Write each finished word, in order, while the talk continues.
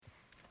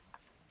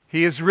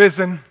He is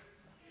risen.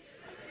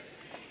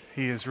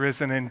 He is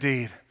risen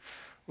indeed.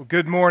 Well,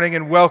 good morning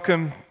and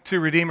welcome to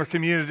Redeemer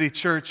Community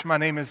Church. My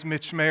name is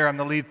Mitch Mayer. I'm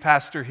the lead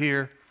pastor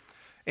here.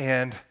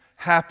 And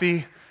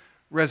happy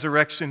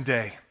Resurrection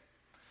Day.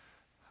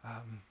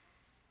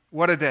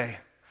 What a day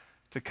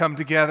to come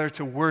together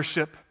to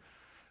worship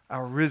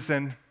our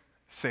risen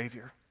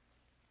Savior.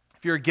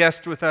 If you're a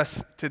guest with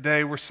us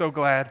today, we're so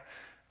glad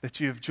that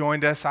you've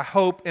joined us. I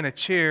hope in a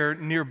chair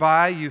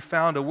nearby you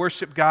found a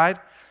worship guide.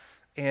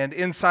 And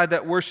inside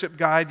that worship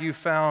guide, you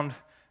found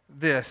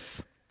this,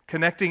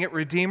 Connecting at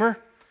Redeemer.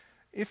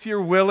 If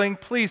you're willing,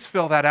 please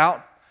fill that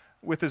out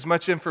with as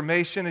much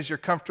information as you're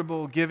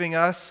comfortable giving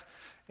us.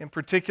 In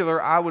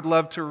particular, I would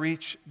love to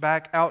reach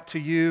back out to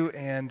you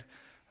and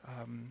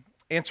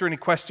answer any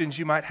questions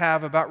you might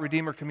have about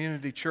Redeemer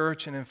Community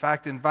Church, and in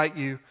fact, invite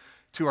you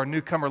to our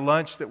newcomer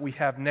lunch that we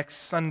have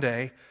next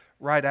Sunday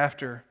right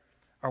after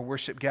our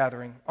worship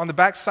gathering. On the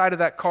back side of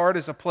that card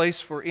is a place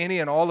for any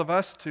and all of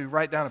us to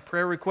write down a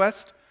prayer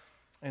request.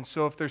 And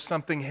so if there's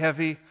something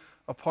heavy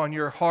upon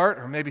your heart,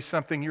 or maybe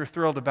something you're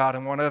thrilled about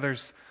and want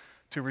others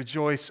to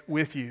rejoice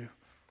with you,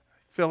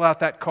 fill out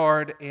that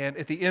card, and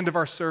at the end of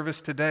our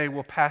service today,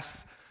 we'll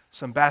pass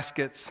some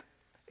baskets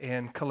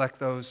and collect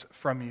those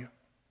from you.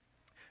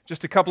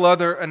 Just a couple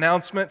other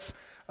announcements.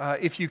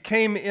 If you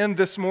came in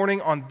this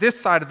morning on this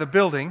side of the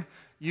building,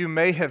 you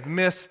may have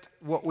missed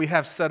what we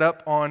have set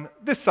up on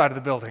this side of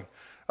the building,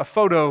 a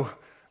photo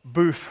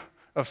booth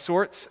of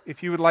sorts.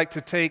 If you would like to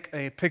take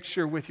a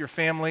picture with your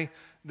family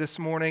this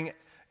morning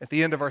at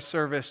the end of our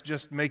service,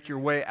 just make your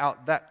way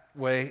out that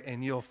way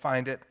and you'll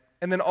find it.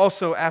 And then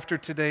also after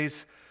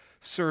today's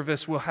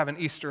service, we'll have an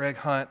Easter egg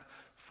hunt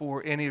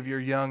for any of your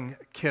young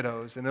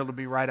kiddos, and it'll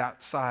be right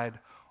outside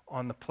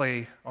on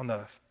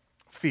the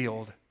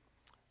field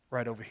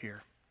right over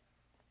here.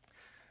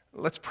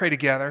 Let's pray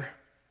together.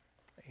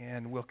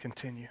 And we'll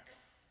continue.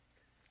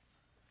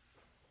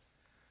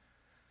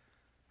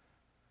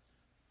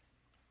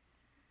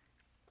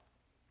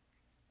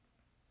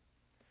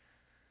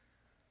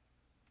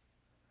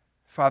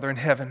 Father in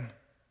heaven,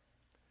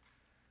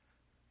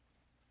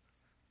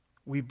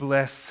 we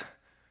bless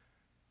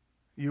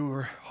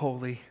your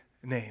holy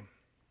name.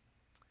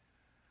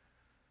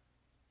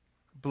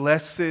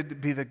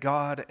 Blessed be the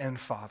God and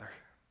Father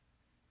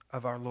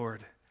of our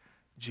Lord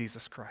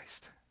Jesus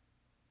Christ.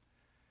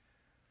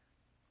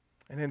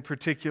 And in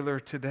particular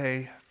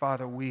today,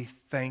 Father, we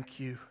thank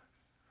you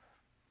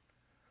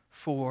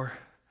for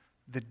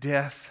the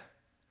death,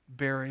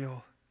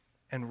 burial,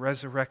 and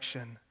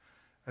resurrection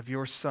of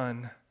your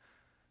Son,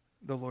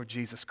 the Lord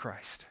Jesus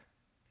Christ.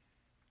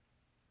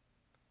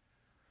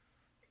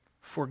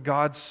 For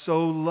God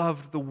so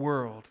loved the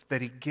world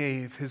that he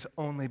gave his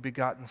only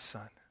begotten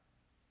Son,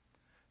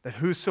 that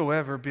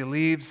whosoever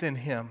believes in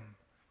him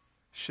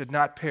should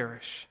not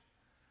perish,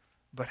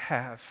 but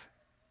have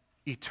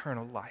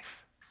eternal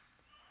life.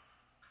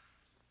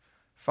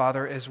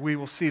 Father, as we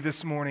will see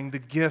this morning, the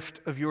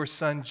gift of your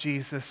Son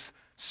Jesus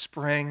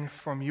sprang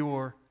from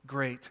your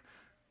great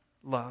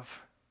love.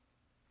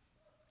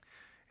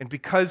 And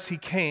because he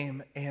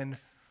came and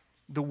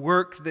the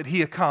work that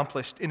he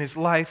accomplished in his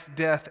life,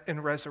 death,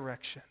 and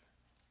resurrection,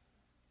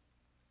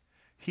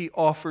 he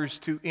offers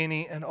to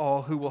any and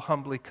all who will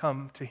humbly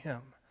come to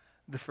him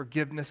the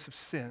forgiveness of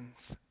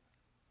sins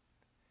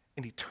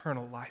and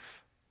eternal life.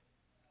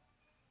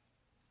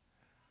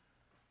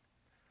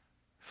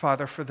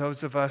 Father, for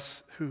those of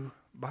us who,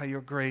 by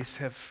your grace,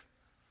 have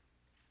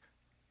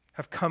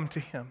come to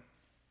him,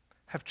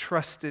 have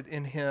trusted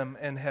in him,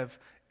 and have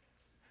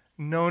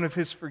known of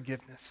his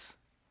forgiveness,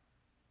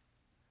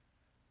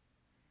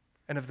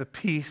 and of the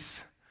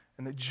peace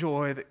and the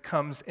joy that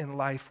comes in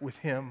life with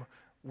him,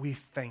 we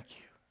thank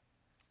you.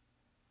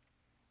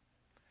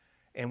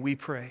 And we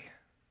pray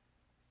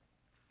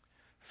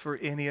for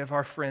any of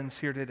our friends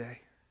here today,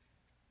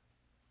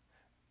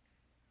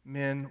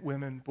 men,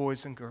 women,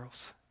 boys, and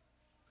girls,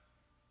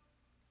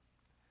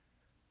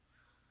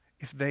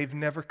 if they've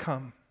never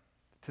come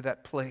to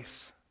that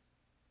place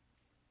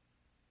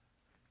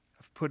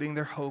of putting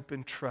their hope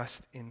and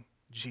trust in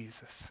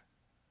Jesus,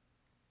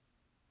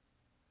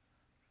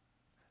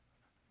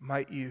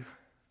 might you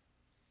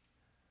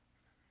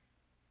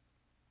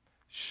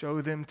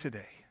show them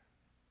today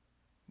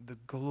the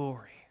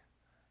glory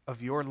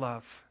of your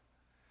love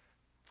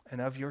and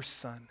of your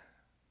Son,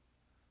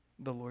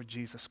 the Lord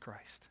Jesus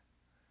Christ.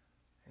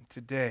 And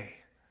today,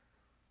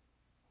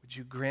 would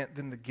you grant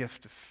them the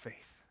gift of faith,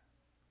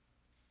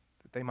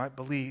 that they might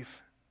believe,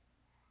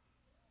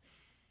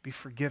 be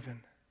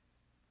forgiven,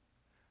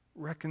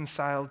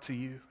 reconciled to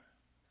you,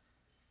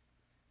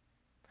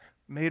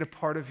 made a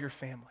part of your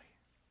family,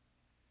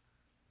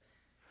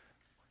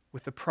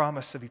 with the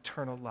promise of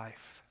eternal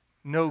life.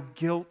 No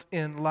guilt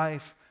in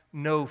life,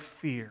 no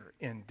fear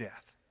in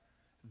death.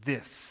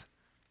 This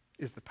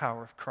is the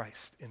power of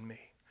Christ in me.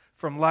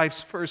 From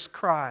life's first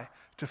cry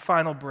to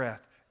final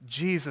breath,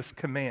 Jesus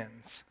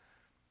commands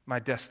my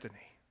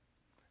destiny.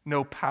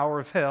 No power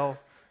of hell,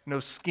 no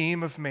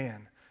scheme of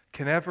man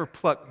can ever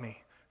pluck me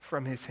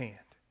from his hand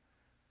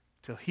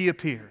till he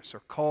appears or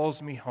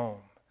calls me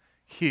home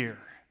Here,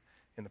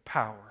 in the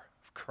power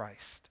of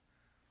Christ,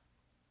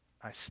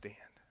 I stand.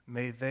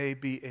 May they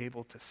be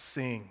able to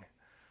sing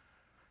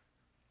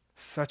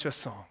such a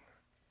song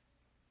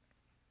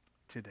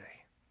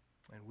today.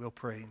 And we'll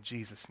pray in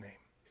Jesus' name.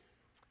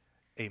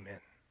 Amen.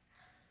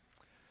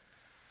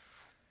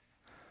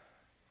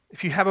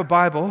 If you have a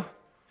Bible,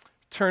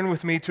 turn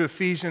with me to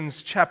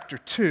Ephesians chapter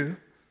 2.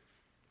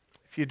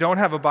 If you don't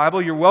have a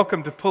Bible, you're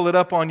welcome to pull it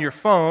up on your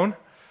phone.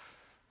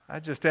 I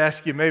just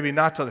ask you maybe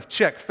not to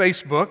check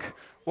Facebook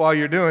while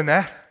you're doing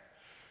that.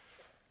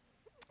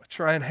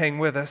 Try and hang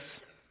with us.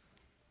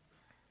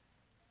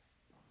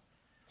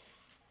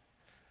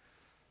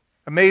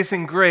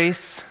 Amazing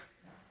Grace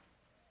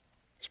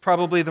is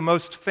probably the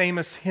most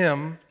famous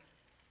hymn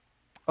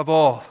of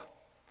all.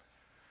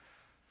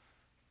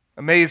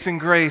 Amazing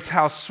grace,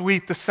 how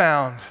sweet the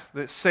sound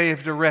that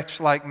saved a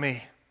wretch like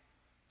me.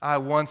 I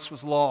once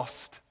was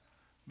lost,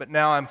 but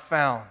now I'm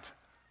found,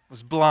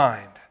 was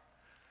blind,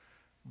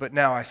 but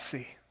now I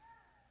see.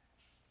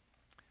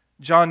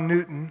 John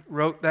Newton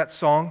wrote that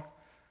song.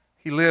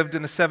 He lived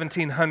in the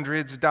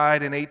 1700s,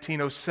 died in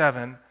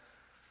 1807.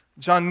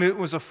 John Newton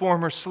was a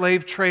former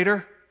slave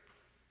trader.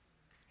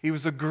 He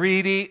was a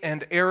greedy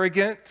and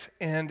arrogant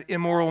and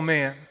immoral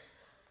man.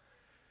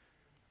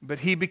 But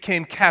he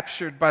became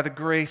captured by the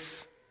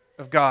grace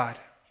of God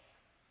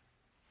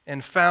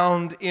and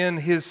found in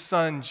his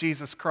Son,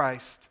 Jesus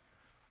Christ,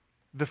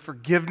 the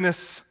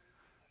forgiveness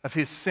of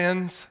his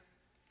sins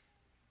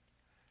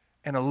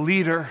and a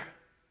leader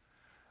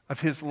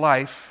of his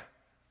life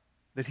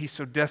that he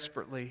so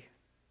desperately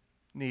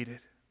needed.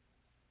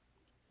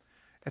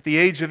 At the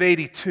age of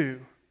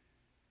 82,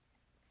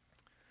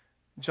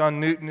 John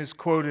Newton is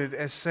quoted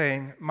as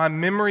saying, "My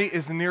memory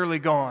is nearly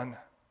gone,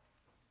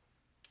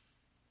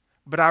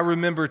 but I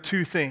remember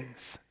two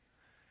things,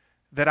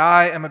 that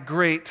I am a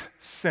great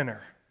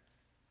sinner,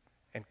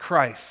 and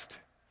Christ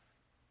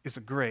is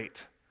a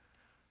great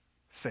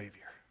Savior."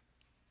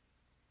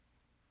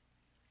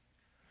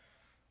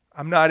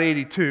 I'm not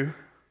 82,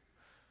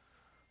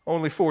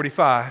 only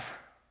 45.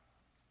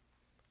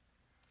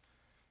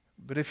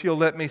 But if you'll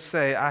let me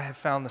say, I have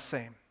found the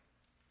same.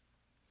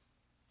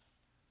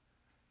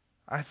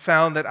 I have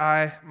found that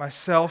I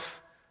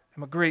myself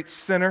am a great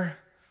sinner,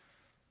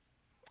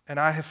 and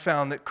I have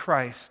found that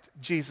Christ,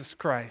 Jesus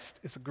Christ,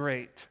 is a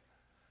great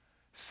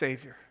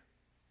Savior.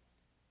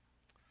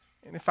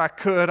 And if I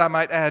could, I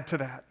might add to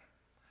that.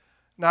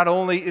 Not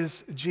only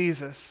is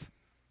Jesus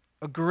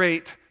a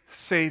great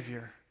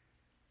Savior,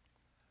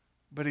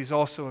 but He's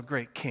also a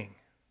great King,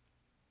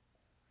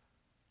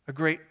 a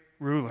great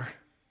ruler,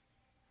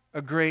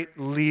 a great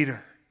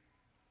leader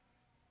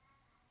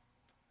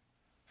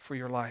for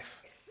your life.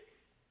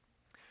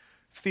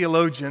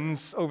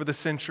 Theologians over the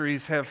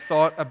centuries have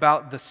thought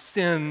about the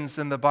sins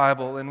in the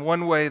Bible, and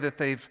one way that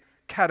they've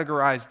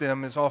categorized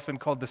them is often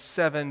called the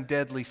 7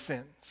 deadly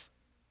sins.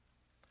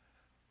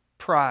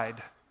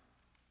 Pride,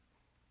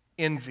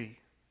 envy,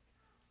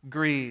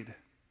 greed,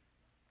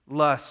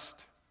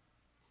 lust,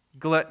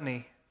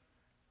 gluttony,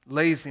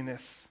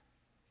 laziness,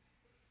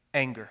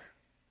 anger.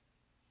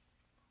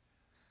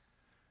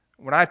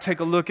 When I take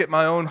a look at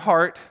my own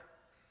heart,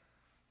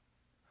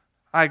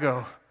 I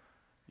go,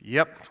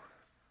 yep,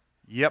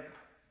 yep,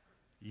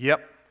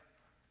 yep,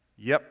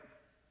 yep,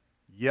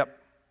 yep,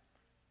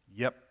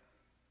 yep,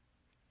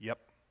 yep.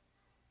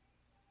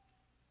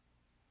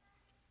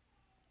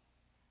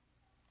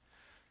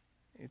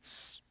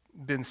 It's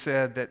been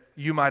said that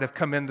you might have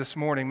come in this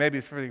morning, maybe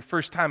for the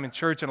first time in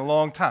church in a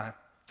long time,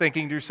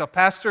 thinking to yourself,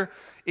 Pastor,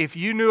 if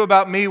you knew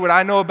about me what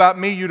I know about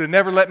me, you'd have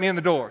never let me in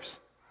the doors.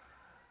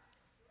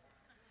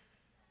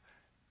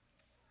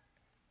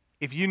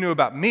 If you knew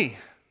about me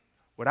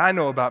what I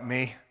know about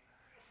me,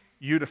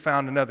 you'd have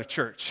found another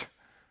church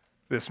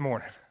this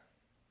morning.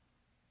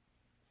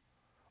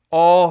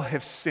 All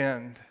have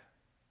sinned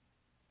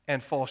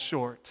and fall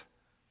short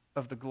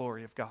of the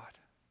glory of God.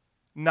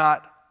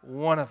 Not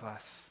one of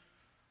us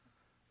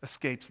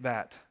escapes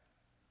that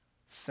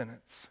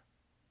sentence.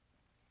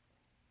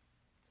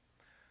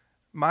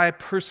 My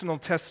personal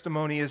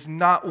testimony is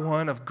not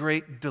one of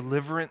great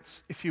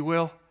deliverance, if you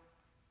will.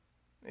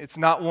 It's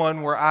not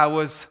one where I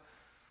was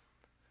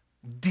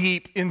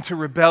deep into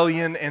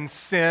rebellion and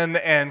sin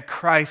and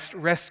Christ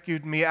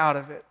rescued me out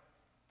of it.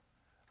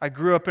 I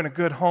grew up in a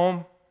good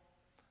home.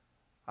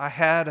 I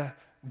had a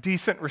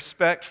decent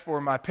respect for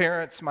my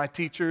parents, my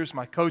teachers,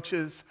 my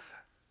coaches.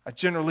 I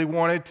generally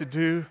wanted to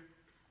do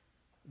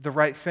the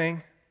right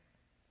thing.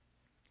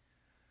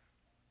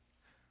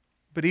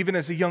 But even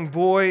as a young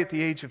boy at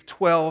the age of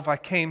 12, I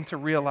came to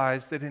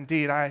realize that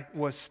indeed I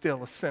was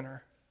still a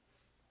sinner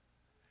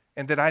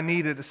and that I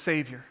needed a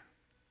Savior.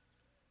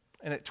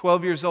 And at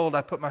 12 years old,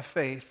 I put my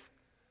faith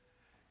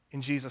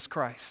in Jesus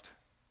Christ.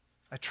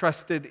 I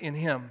trusted in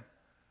Him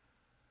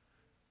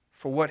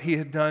for what He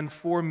had done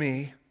for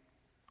me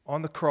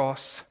on the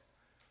cross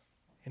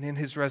and in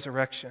His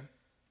resurrection.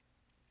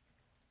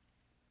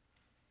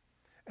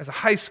 As a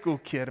high school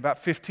kid, about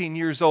 15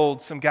 years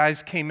old, some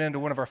guys came into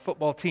one of our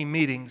football team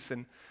meetings,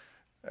 and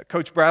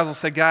Coach Brazel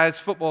said, guys,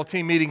 football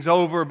team meeting's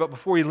over, but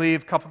before you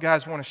leave, a couple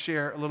guys want to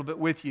share a little bit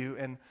with you.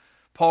 And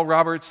Paul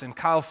Roberts and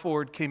Kyle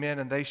Ford came in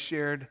and they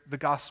shared the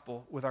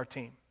gospel with our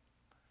team.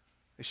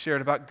 They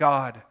shared about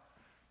God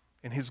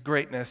and His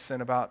greatness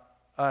and about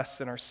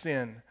us and our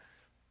sin.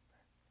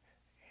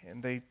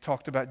 And they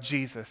talked about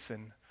Jesus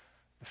and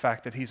the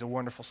fact that He's a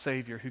wonderful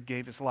Savior who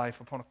gave His life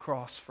upon a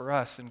cross for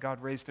us, and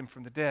God raised Him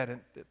from the dead,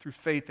 and that through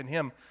faith in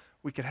Him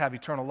we could have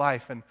eternal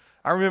life. And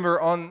I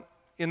remember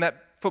in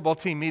that football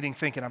team meeting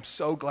thinking, I'm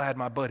so glad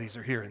my buddies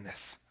are hearing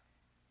this.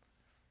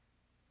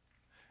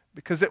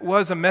 Because it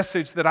was a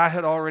message that I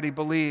had already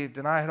believed,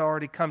 and I had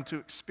already come to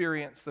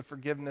experience the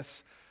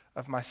forgiveness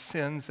of my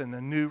sins and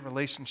a new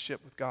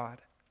relationship with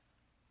God.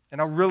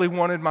 And I really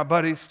wanted my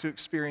buddies to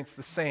experience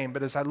the same.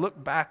 But as I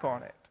look back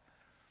on it,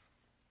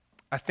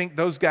 I think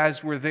those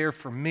guys were there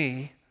for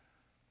me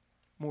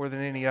more than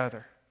any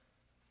other.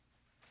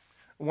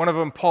 One of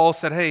them, Paul,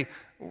 said, hey,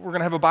 we're going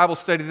to have a Bible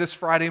study this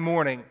Friday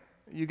morning.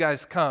 You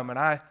guys come. And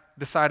I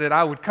decided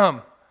I would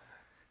come.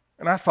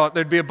 And I thought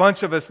there'd be a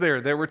bunch of us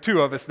there. There were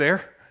two of us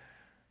there.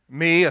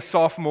 Me, a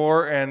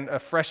sophomore, and a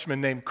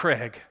freshman named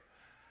Craig.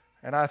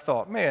 And I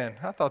thought, man,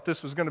 I thought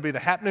this was going to be the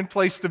happening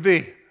place to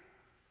be.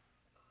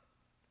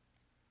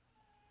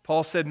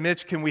 Paul said,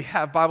 Mitch, can we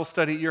have Bible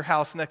study at your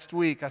house next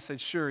week? I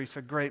said, sure. He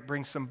said, great,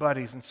 bring some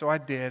buddies. And so I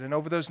did. And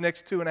over those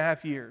next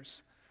 2.5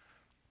 years,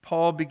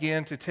 Paul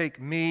began to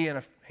take me and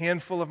a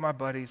handful of my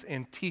buddies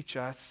and teach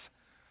us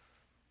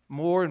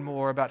more and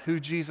more about who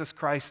Jesus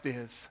Christ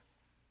is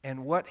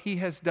and what He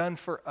has done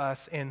for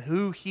us and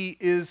who He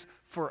is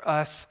for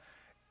us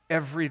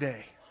every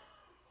day.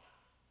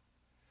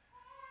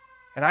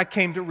 And I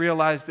came to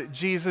realize that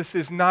Jesus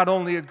is not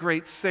only a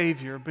great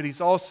Savior, but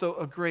He's also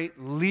a great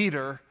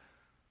leader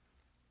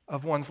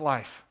of one's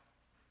life.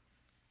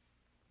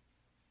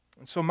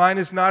 And so mine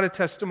is not a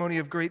testimony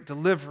of great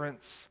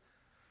deliverance,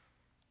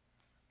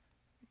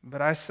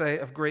 but I say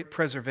of great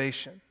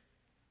preservation.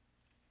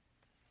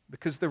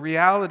 Because the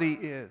reality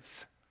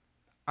is,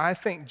 I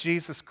think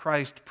Jesus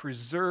Christ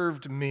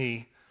preserved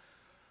me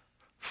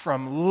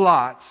from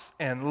lots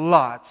and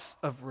lots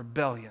of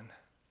rebellion.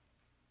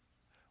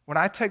 When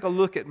I take a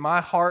look at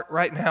my heart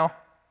right now,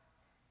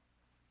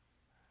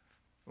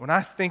 when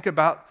I think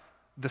about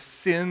the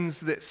sins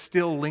that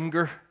still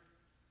linger,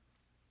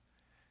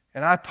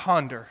 and I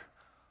ponder,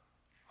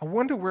 I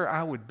wonder where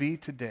I would be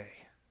today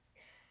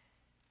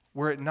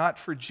were it not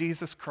for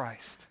Jesus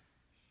Christ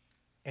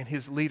and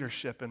His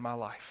leadership in my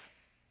life.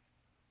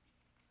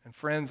 And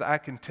friends, I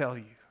can tell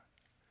you,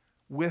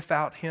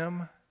 without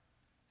Him,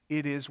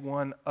 it is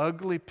one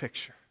ugly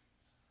picture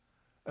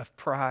of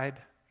pride,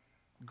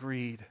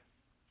 greed,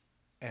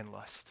 and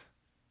lust.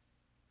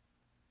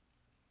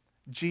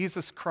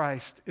 Jesus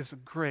Christ is a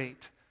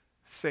great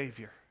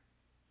Savior,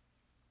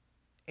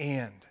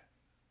 and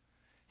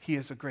He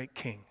is a great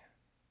King,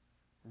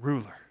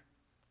 ruler,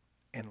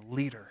 and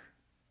leader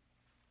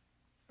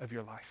of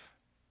your life.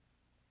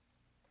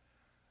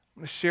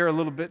 I'm going to share a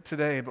little bit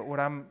today, but what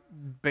I'm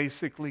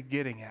basically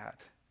getting at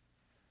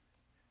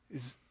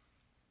is,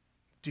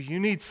 do you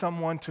need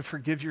someone to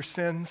forgive your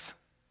sins?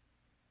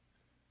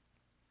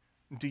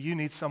 Do you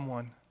need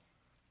someone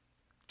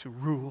to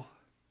rule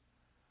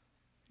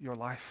your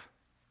life?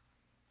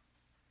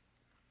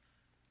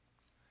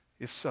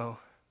 If so,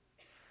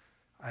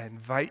 I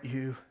invite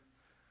you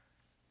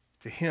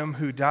to Him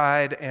who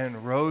died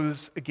and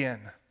rose again,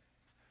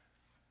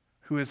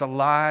 who is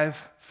alive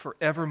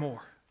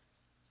forevermore,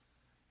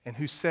 and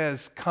who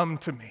says, come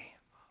to me,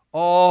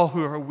 all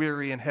who are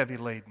weary and heavy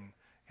laden,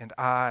 and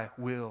I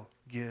will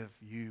give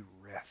you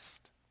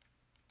rest.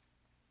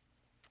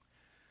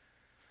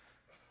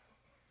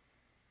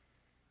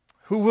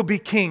 Who will be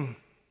king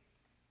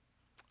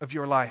of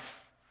your life?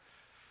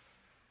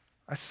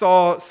 I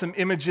saw some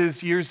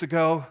images years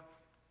ago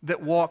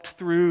that walked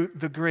through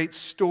the great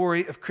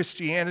story of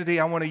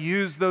Christianity. I want to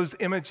use those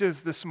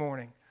images this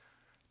morning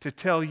to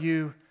tell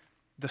you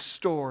the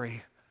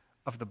story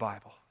of the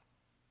Bible.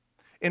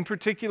 In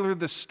particular,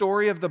 the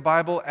story of the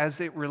Bible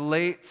as it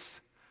relates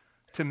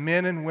to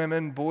men and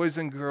women, boys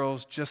and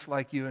girls, just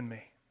like you and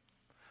me.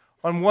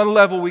 On one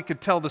level, we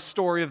could tell the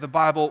story of the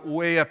Bible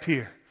way up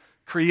here.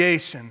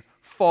 Creation,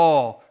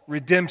 fall,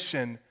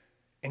 redemption,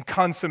 and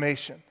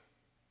consummation.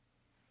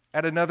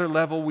 At another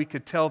level, we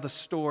could tell the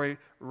story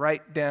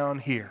right down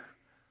here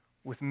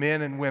with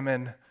men and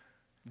women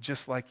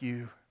just like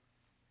you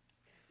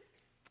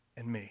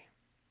and me.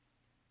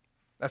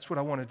 That's what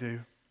I want to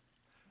do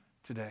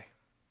today.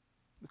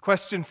 The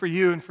question for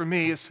you and for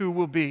me is, who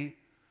will be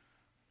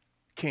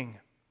king?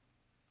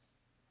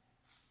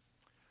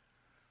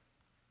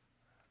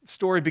 The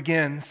story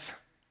begins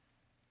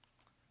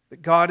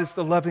that God is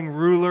the loving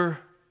ruler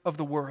of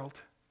the world.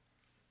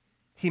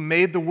 He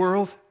made the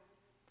world,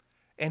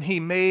 and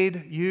He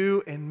made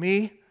you and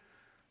me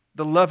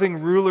the loving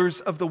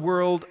rulers of the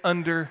world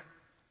under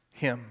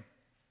Him.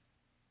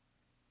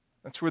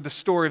 That's where the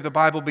story of the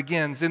Bible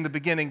begins. In the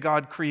beginning,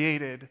 God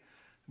created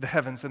the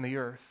heavens and the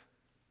earth.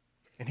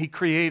 And He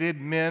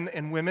created men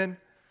and women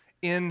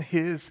in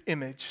His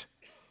image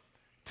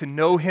to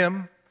know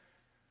Him,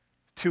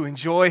 to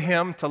enjoy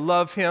Him, to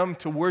love Him,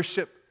 to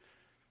worship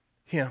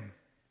Him.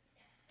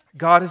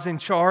 God is in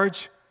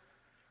charge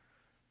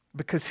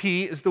because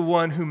He is the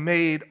one who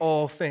made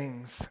all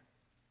things.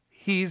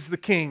 He's the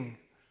King.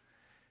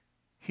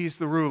 He's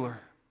the ruler.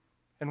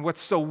 And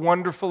what's so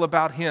wonderful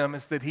about Him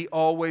is that He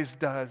always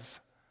does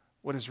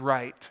what is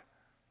right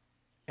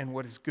and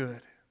what is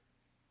good.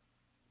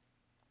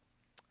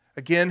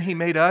 Again, He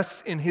made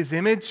us in His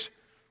image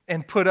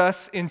and put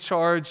us in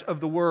charge of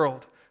the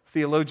world.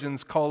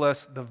 Theologians call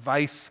us the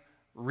vice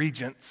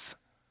regents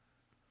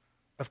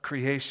of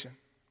creation.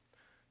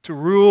 To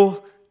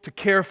rule, to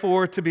care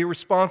for, to be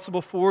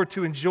responsible for,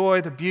 to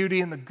enjoy the beauty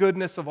and the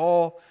goodness of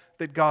all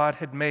that God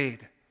had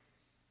made.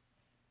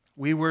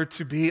 We were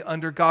to be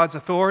under God's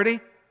authority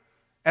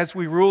as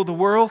we ruled the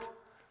world.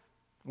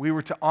 We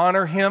were to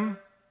honor Him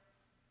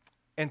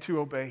and to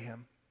obey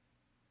Him.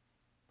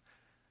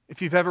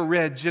 If you've ever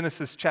read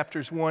Genesis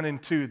chapters 1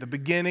 and 2, the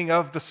beginning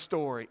of the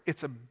story,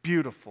 it's a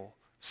beautiful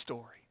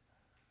story.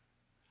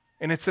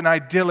 And it's an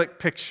idyllic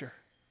picture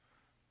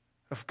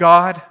of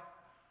God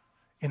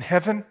in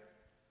heaven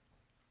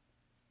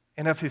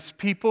and of His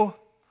people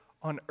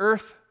on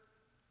earth,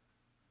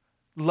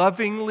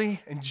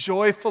 lovingly and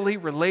joyfully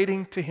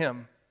relating to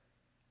Him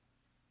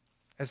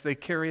as they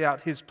carry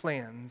out His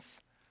plans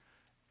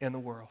in the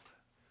world.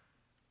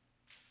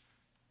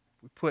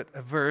 We put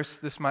a verse,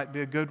 this might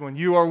be a good one.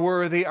 You are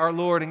worthy, our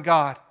Lord and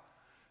God,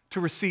 to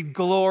receive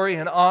glory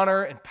and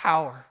honor and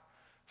power.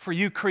 For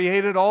you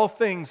created all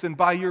things, and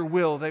by your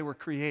will they were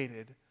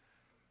created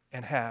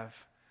and have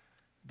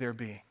their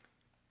being.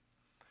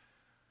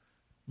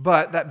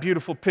 But that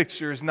beautiful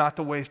picture is not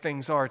the way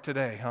things are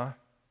today, huh?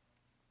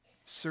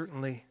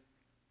 Certainly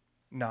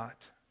not.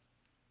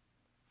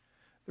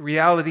 The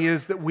reality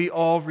is that we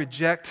all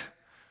reject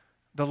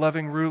the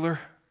loving ruler,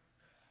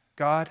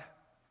 God,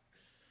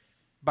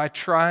 by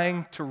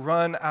trying to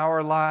run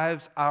our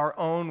lives our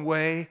own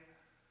way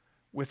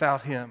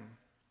without Him.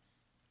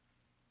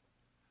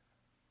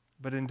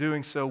 But in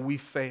doing so, we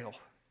fail.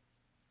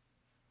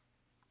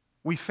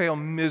 We fail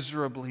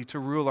miserably to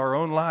rule our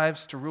own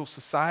lives, to rule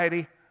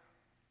society,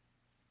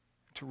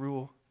 to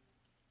rule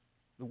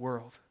the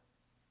world.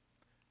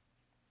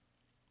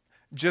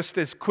 Just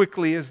as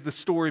quickly as the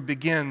story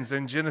begins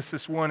in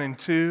Genesis 1 and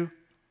 2,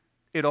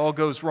 it all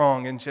goes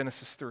wrong in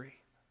Genesis 3.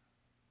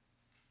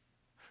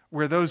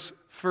 Where those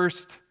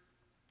first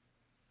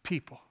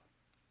people,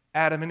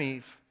 Adam and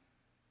Eve,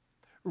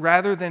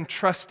 rather than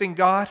trusting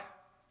God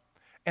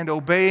and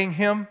obeying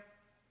Him,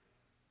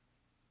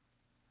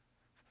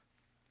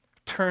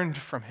 turned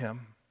from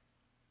Him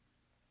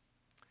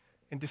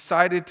and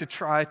decided to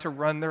try to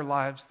run their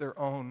lives their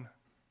own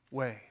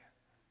way.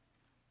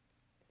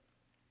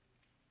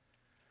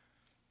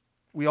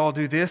 We all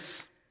do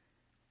this.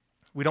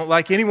 We don't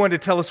like anyone to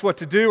tell us what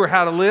to do or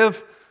how to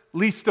live,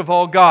 least of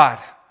all God.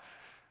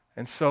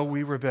 And so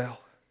we rebel.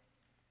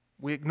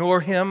 We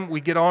ignore Him.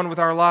 We get on with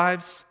our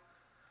lives.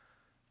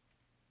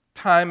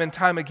 Time and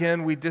time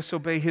again, we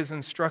disobey His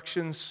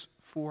instructions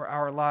for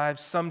our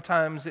lives.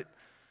 Sometimes it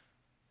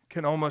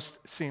can almost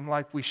seem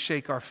like we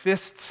shake our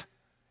fists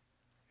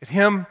at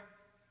Him,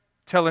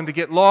 tell Him to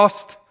get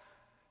lost,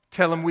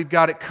 tell Him we've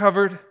got it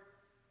covered,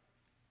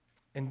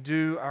 and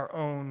do our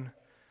own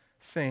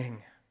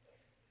thing.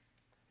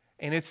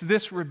 And it's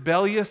this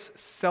rebellious,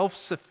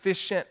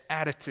 self-sufficient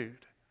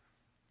attitude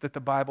that the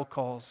Bible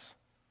calls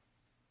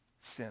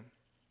sin.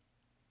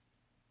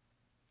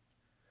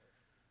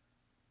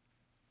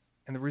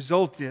 And the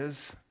result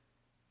is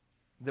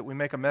that we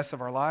make a mess of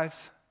our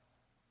lives.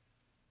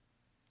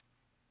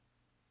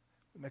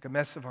 We make a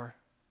mess of our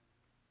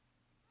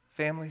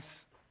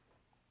families.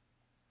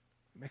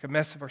 We make a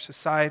mess of our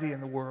society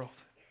and the world.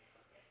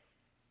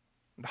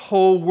 The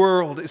whole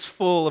world is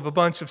full of a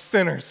bunch of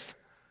sinners,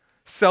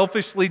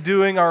 selfishly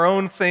doing our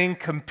own thing,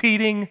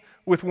 competing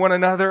with one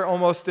another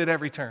almost at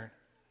every turn.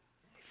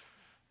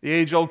 The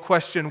age-old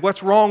question,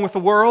 what's wrong with the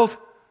world?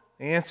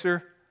 The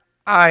answer,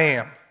 I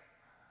am.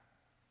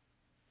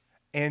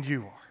 And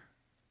you are.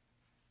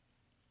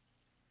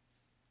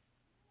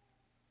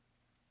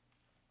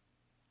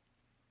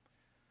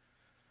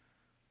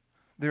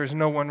 There is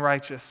no one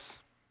righteous,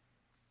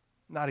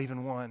 not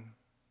even one.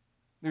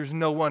 There's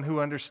no one who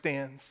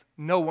understands,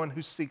 no one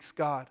who seeks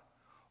God.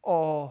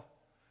 All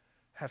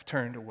have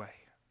turned away.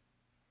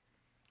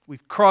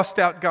 We've crossed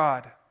out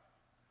God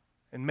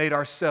and made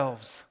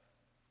ourselves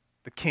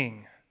the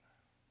king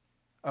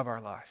of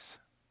our lives.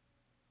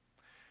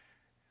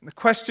 And the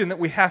question that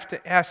we have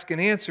to ask and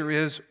answer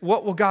is,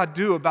 what will God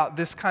do about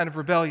this kind of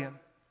rebellion?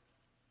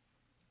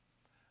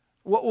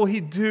 What will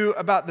He do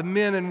about the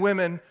men and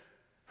women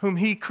whom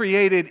He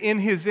created in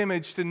His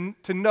image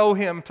to know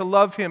Him, to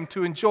love Him,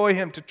 to enjoy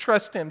Him, to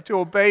trust Him, to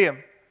obey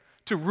Him,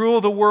 to rule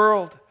the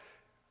world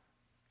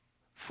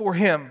for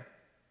Him?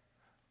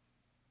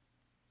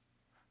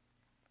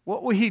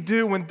 What will He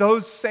do when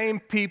those same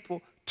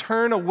people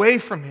turn away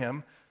from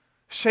Him,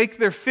 shake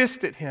their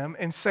fist at Him,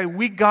 and say,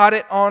 we got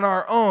it on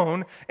our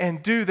own,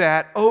 and do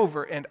that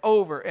over and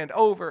over and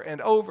over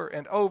and over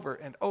and over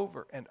and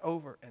over and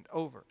over and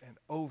over and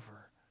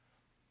over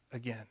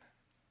again?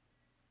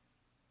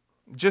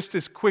 Just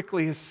as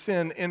quickly as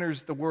sin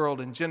enters the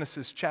world in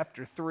Genesis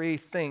chapter 3,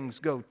 things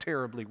go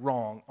terribly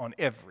wrong on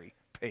every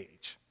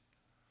page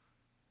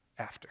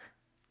after.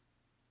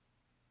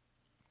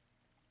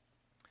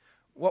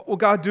 What will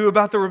God do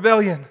about the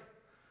rebellion?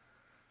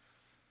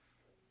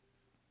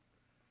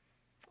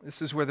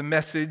 This is where the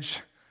message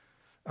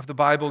of the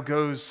Bible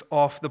goes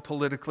off the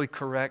politically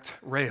correct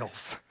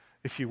rails,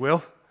 if you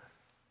will.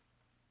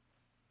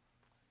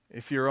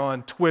 If you're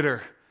on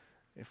Twitter,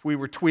 if we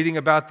were tweeting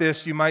about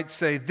this, you might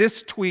say,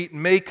 this tweet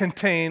may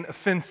contain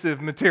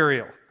offensive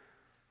material.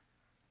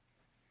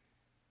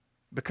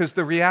 Because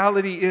the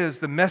reality is,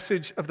 the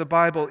message of the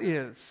Bible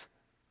is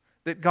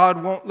that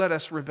God won't let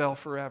us rebel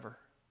forever.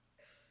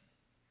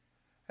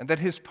 And that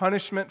His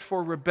punishment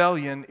for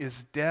rebellion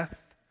is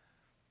death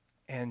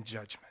and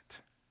judgment.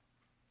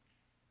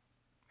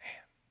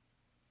 Man.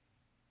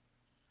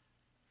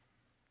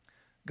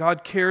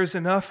 God cares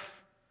enough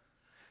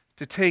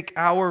to take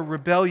our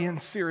rebellion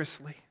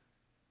seriously.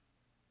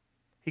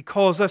 He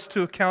calls us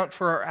to account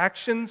for our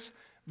actions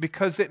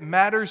because it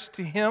matters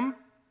to Him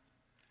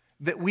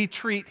that we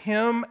treat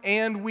Him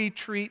and we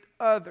treat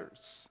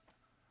others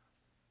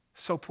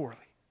so poorly.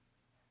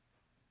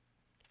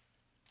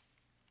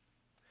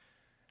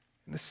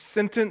 And the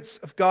sentence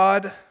of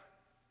God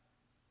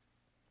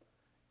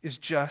is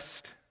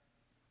just.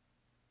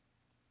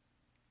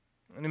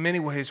 And in many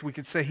ways, we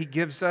could say He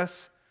gives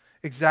us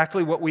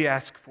exactly what we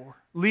ask for.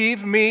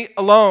 Leave me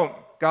alone,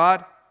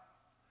 God.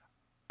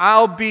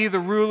 I'll be the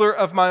ruler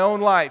of my own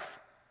life.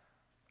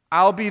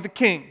 I'll be the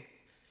king.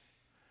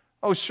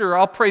 Oh, sure,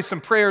 I'll pray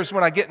some prayers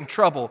when I get in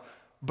trouble,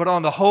 but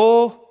on the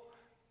whole,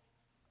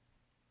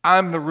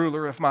 I'm the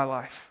ruler of my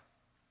life.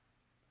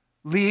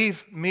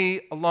 Leave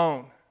me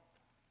alone.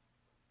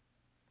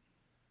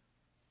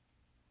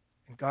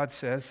 And God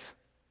says,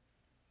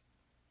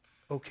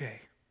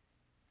 okay.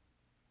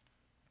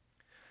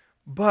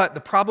 But the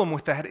problem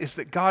with that is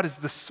that God is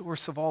the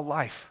source of all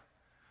life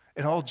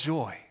and all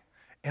joy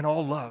and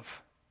all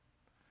love.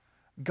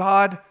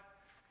 God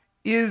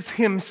is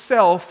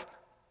Himself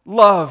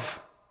love.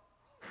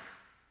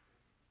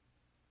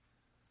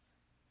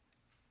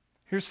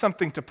 Here's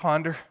something to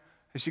ponder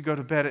as you go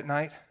to bed at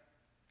night.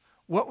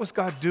 What was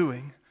God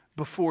doing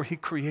before He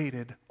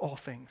created all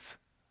things?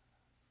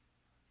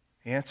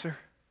 The answer?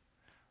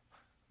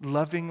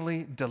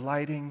 Lovingly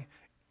delighting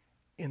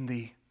in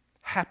the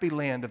happy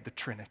land of the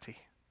Trinity,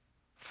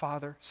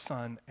 Father,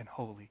 Son, and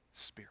Holy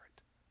Spirit.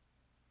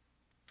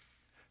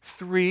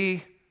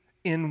 3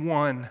 in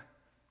 1,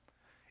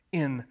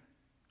 in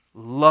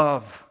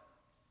love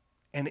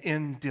and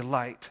in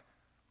delight.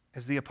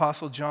 As the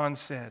Apostle John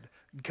said,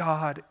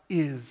 God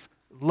is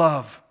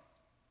love.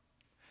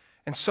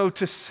 And so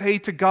to say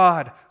to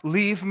God,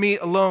 leave me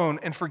alone,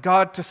 and for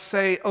God to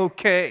say,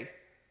 okay,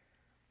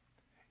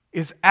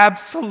 is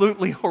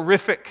absolutely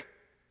horrific.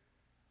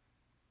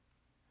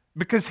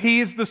 Because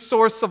He's the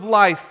source of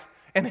life,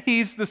 and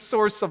He's the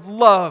source of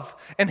love,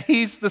 and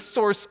He's the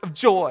source of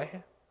joy.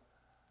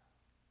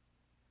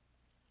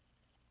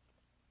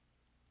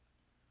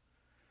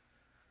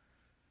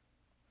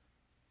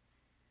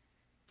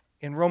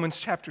 In Romans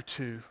chapter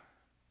 2,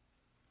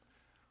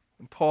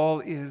 when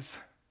Paul is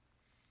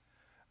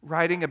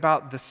writing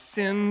about the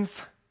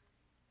sins,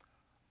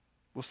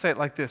 we'll say it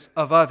like this,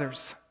 of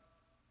others,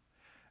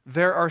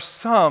 there are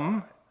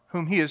some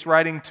whom he is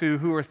writing to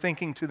who are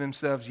thinking to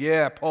themselves,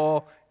 yeah,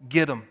 Paul,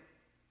 get them.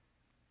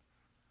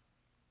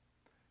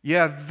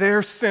 Yeah,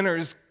 they're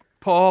sinners,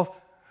 Paul,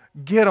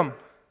 get them.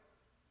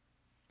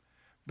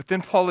 But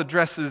then Paul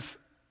addresses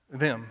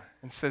them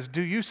and says,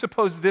 do you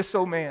suppose this,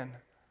 O man,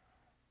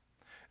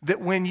 that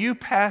when you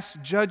pass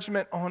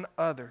judgment on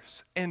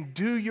others and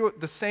do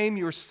the same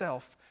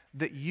yourself,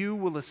 that you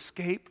will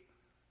escape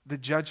the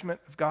judgment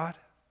of God?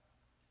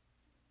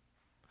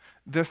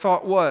 Their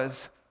thought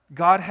was,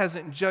 God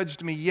hasn't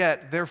judged me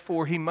yet,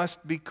 therefore He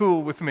must be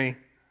cool with me.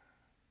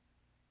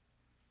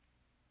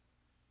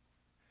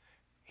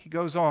 He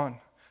goes on,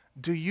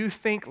 do you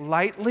think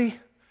lightly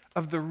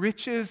of the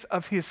riches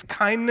of His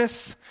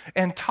kindness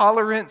and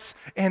tolerance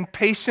and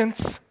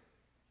patience,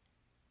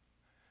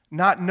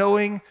 not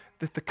knowing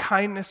that the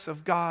kindness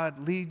of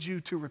God leads you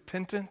to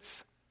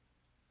repentance?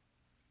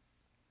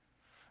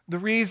 The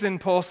reason,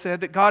 Paul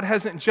said, that God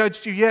hasn't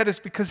judged you yet is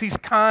because He's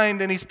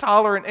kind and He's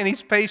tolerant and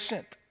He's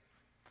patient.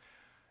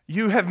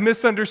 You have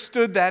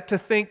misunderstood that to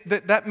think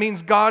that that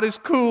means God is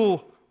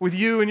cool with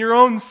you and your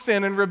own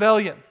sin and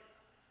rebellion.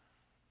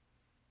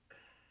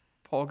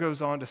 Paul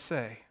goes on to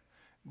say,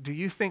 do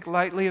you think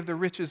lightly of the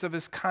riches of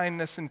His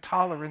kindness and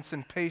tolerance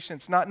and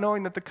patience, not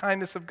knowing that the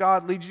kindness of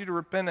God leads you to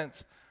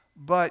repentance,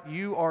 but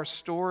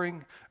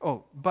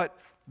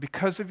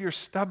because of your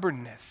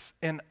stubbornness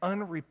and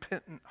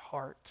unrepentant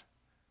heart,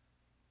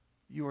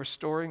 you are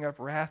storing up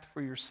wrath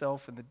for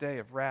yourself in the day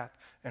of wrath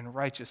and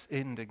righteous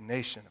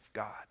indignation of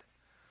God.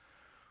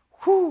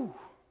 Whew!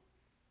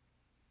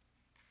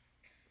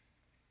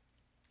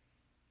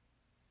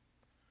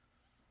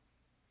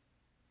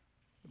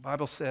 The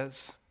Bible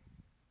says,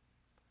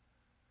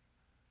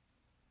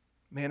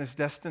 man is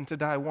destined to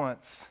die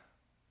once,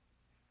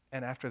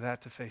 and after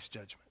that to face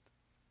judgment.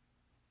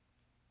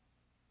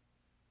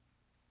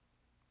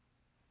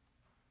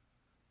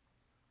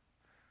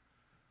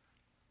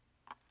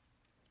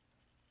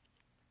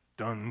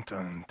 Dun,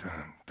 dun,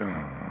 dun,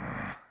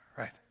 dun.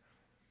 Right.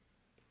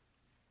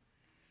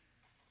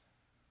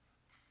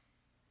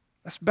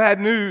 That's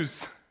bad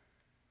news.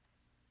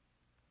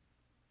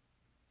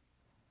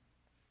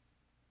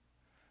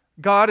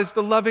 God is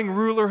the loving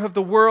ruler of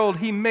the world.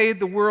 He made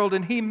the world,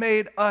 and He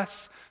made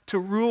us to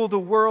rule the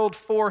world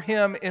for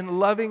Him in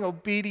loving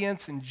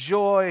obedience and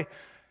joy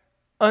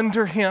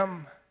under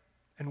Him.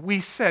 And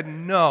we said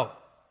no.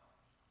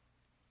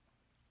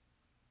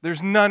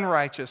 There's none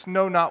righteous,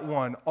 no, not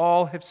one.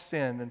 All have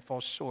sinned and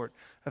fall short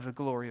of the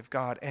glory of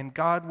God. And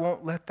God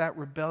won't let that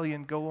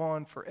rebellion go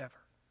on forever.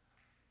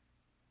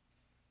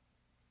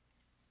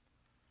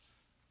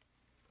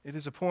 It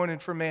is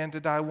appointed for man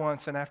to die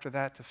once, and after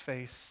that to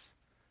face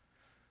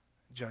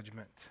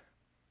judgment.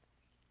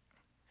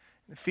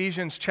 In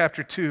Ephesians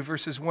chapter 2,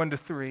 verses 1 to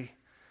 3,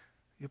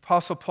 the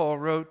Apostle Paul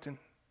wrote,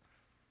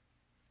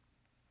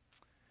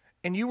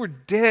 And you were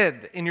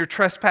dead in your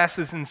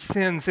trespasses and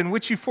sins, in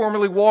which you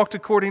formerly walked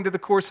according to the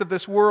course of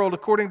this world,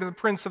 according to the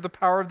prince of the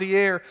power of the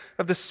air,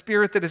 of the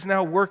spirit that is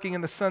now working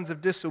in the sons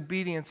of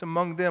disobedience.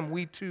 Among them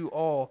we too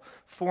all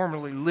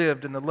formerly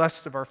lived in the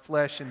lust of our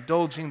flesh,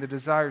 indulging the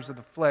desires of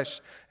the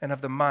flesh and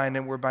of the mind,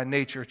 and were by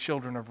nature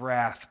children of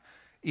wrath,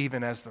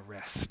 even as the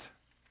rest.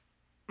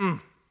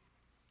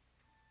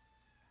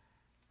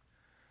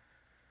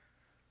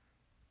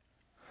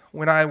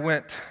 When I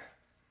went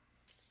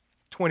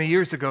 20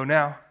 years ago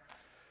now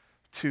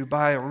to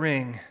buy a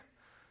ring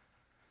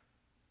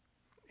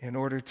in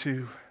order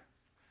to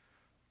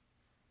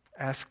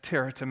ask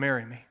Tara to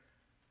marry me,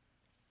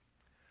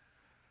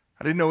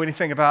 I didn't know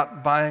anything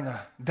about buying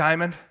a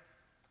diamond,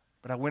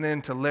 but I went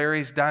into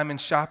Larry's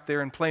diamond shop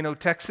there in Plano,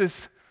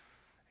 Texas,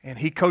 and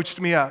he coached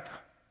me up.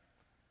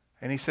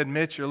 And he said,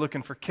 Mitch, you're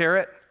looking for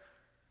carat,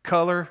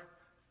 color,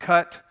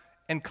 cut,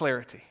 and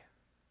clarity.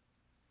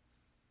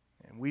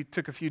 And we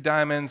took a few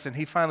diamonds, and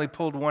he finally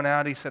pulled one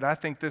out. He said, I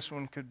think this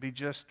one could be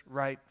just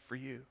right for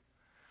you.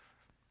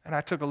 And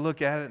I took a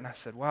look at it, and I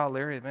said, wow,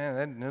 Larry,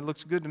 man, it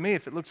looks good to me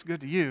if it looks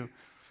good to you.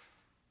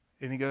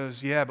 And he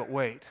goes, yeah, but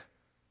wait.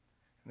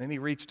 And then he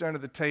reached under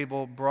the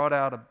table, brought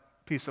out a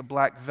piece of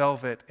black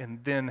velvet, and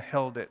then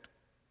held it.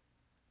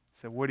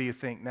 He said, what do you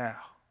think now?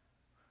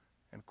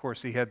 And of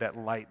course, he had that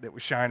light that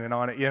was shining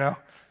on it, you know.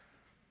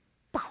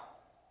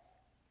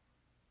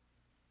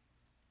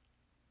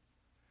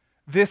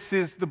 This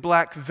is the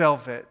black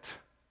velvet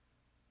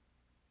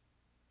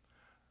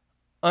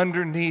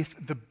underneath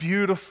the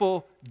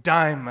beautiful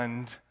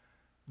diamond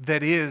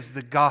that is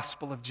the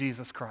gospel of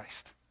Jesus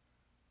Christ.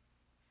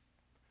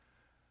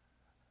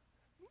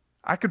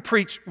 I could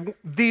preach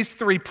these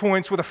 3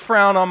 points with a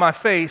frown on my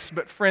face,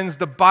 but friends,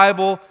 the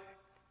Bible,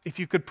 if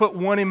you could put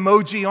one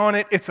emoji on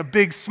it, it's a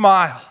big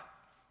smile.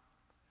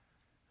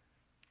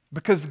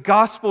 Because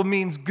gospel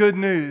means good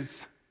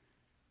news.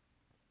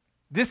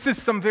 This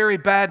is some very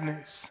bad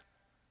news.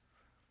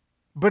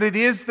 But it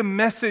is the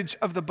message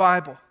of the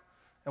Bible.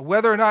 And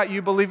whether or not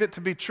you believe it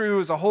to be true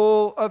is a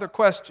whole other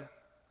question.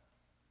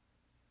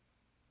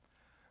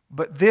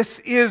 But this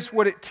is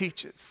what it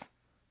teaches.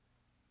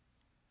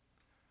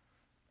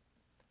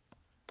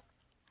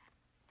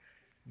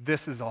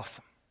 This is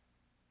awesome.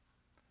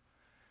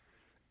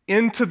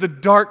 Into the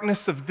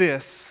darkness of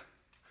this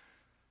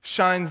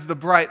shines the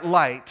bright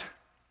light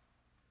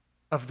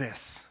of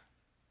this.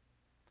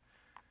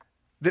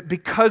 That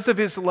because of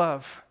His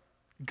love,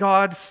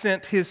 God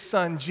sent His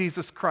Son,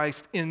 Jesus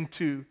Christ,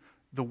 into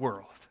the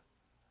world.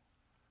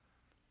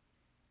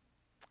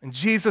 And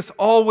Jesus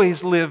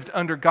always lived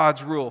under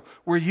God's rule,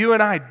 where you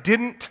and I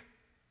didn't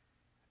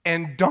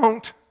and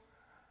don't.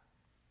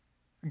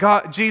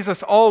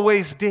 Jesus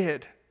always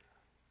did.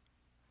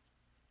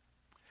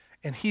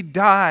 And He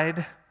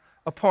died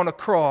upon a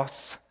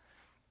cross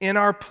in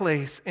our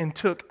place and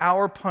took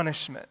our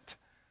punishment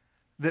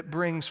that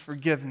brings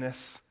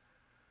forgiveness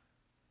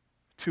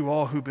to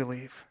all who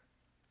believe.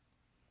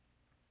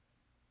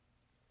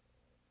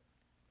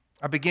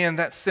 I began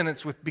that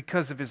sentence with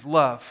because of His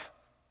love,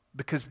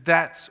 because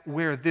that's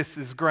where this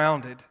is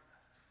grounded.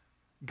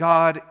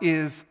 God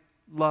is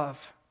love.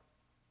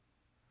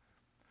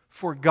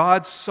 For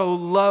God so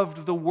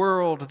loved the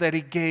world that He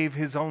gave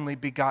His only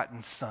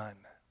begotten Son.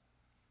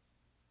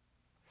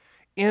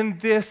 In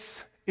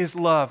this is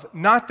love.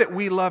 Not that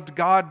we loved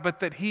God, but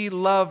that He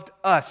loved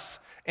us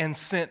and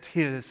sent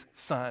His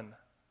Son.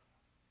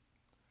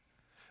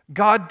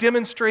 God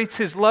demonstrates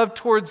His love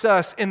towards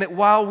us in that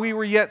while we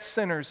were yet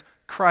sinners,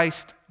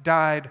 Christ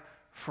died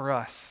for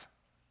us.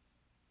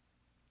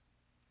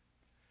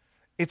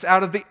 It's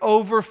out of the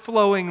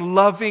overflowing,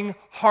 loving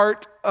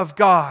heart of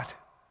God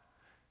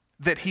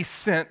that He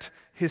sent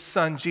His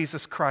Son,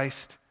 Jesus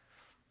Christ,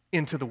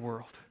 into the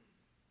world.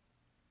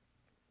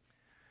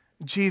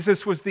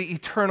 Jesus was the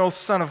eternal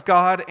Son of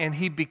God, and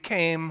He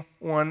became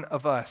one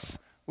of us.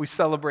 We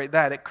celebrate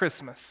that at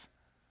Christmas.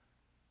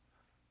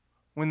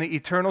 When the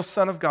eternal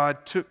Son of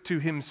God took to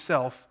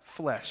Himself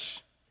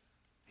flesh,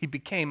 He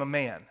became a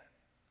man.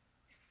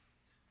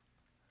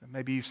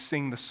 Maybe you've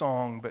sung the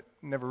song, but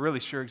never really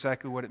sure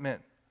exactly what it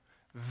meant.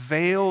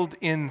 Veiled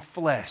in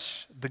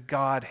flesh, the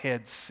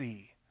Godhead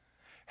see.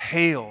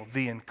 Hail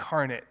the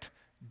incarnate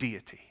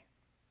deity.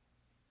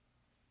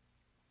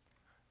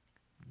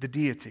 The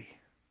deity.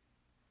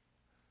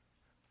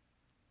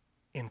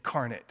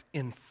 Incarnate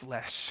in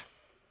flesh.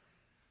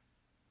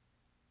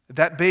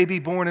 That baby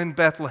born in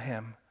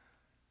Bethlehem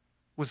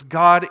was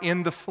God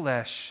in the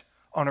flesh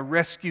on a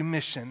rescue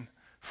mission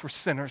for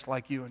sinners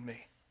like you and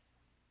me.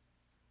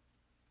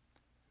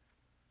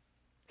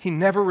 He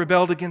never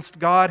rebelled against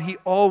God. He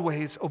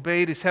always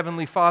obeyed his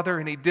heavenly Father,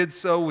 and he did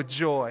so with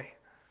joy.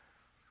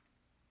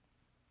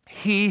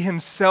 He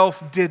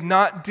himself did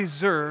not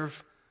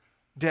deserve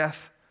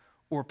death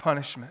or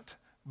punishment,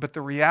 but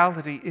the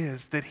reality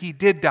is that he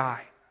did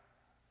die.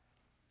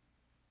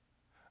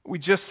 We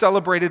just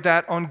celebrated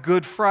that on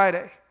Good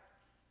Friday.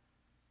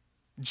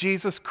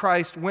 Jesus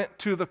Christ went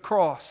to the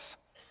cross.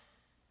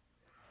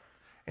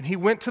 And he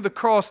went to the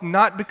cross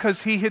not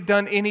because he had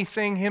done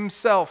anything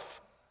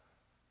himself,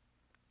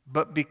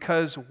 but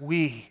because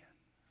we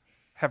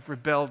have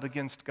rebelled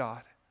against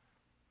God,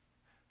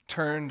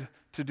 turned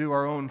to do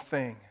our own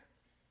thing.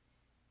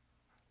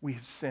 We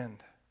have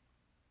sinned.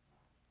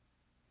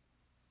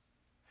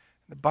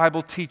 The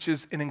Bible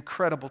teaches an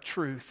incredible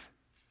truth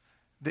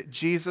that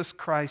Jesus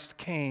Christ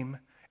came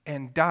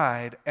and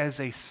died as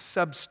a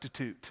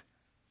substitute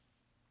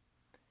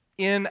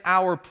in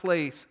our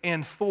place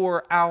and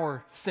for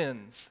our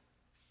sins.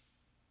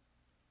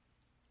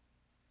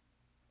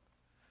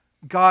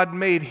 God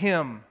made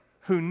him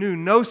who knew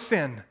no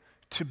sin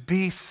to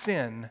be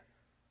sin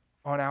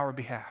on our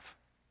behalf.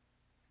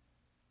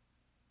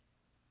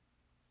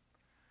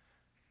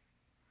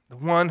 The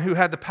one who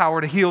had the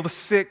power to heal the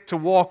sick, to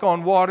walk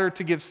on water,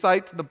 to give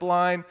sight to the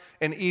blind,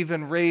 and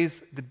even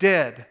raise the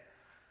dead,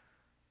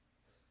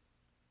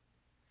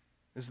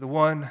 is the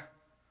one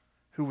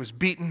who was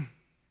beaten,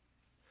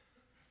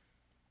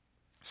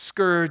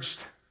 scourged,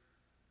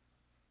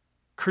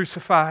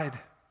 crucified,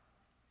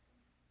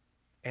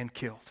 and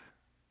killed.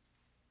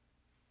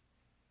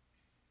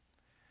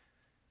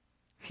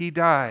 He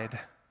died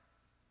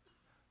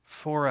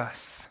for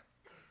us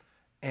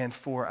and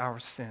for our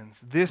sins.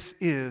 This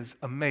is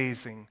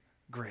amazing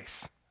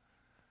grace.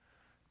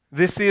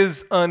 This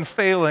is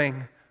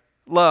unfailing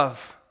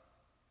love.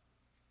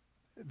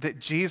 That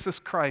Jesus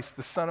Christ,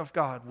 the Son of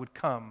God, would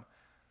come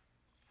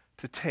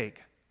to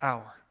take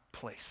our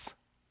place.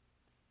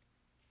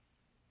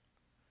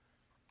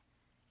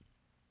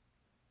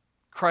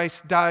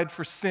 Christ died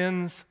for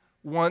sins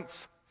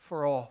once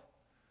for all.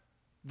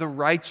 The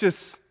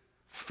righteous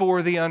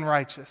for the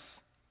unrighteous.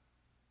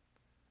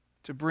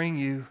 To bring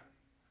you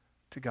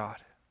to God.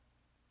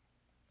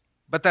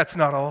 But that's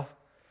not all.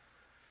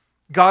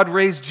 God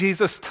raised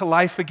Jesus to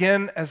life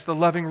again as the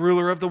loving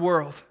ruler of the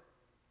world.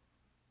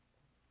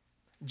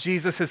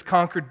 Jesus has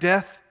conquered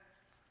death.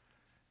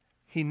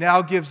 He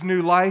now gives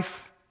new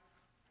life,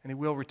 and he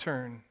will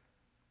return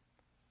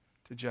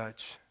to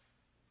judge.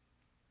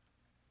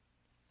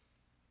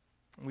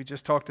 We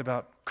just talked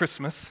about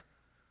Christmas,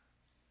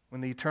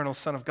 when the eternal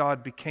Son of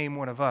God became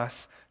one of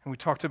us, and we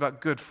talked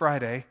about Good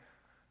Friday,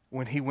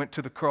 when he went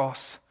to the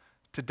cross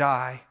to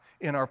die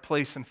in our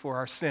place and for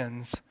our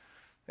sins,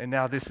 and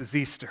now this is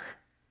Easter.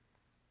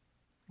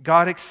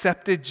 God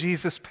accepted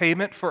Jesus'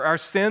 payment for our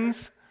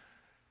sins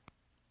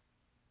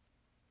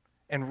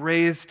and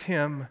raised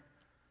him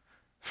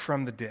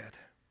from the dead.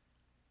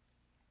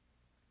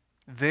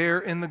 There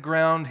in the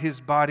ground his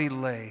body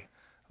lay,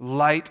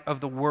 light of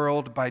the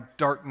world by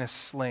darkness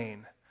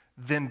slain,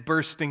 then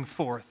bursting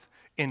forth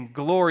in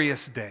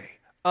glorious day,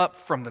 up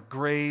from the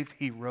grave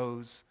he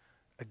rose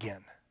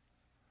again.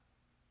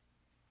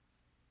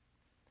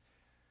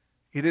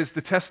 It is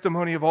the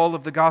testimony of all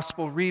of the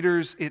gospel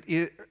readers,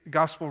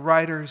 gospel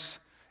writers.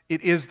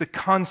 It is the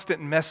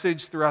constant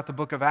message throughout the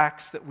book of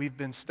Acts that we've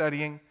been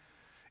studying.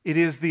 It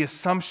is the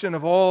assumption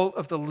of all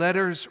of the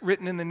letters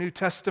written in the New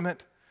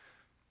Testament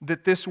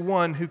that this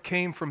one who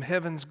came from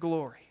heaven's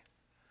glory,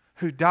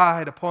 who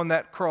died upon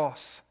that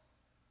cross,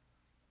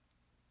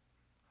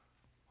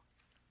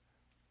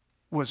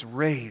 was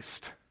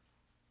raised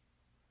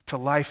to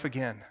life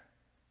again.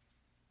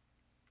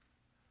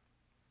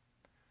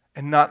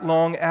 And not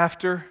long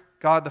after,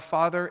 God the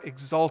Father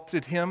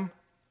exalted him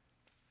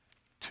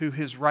to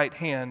his right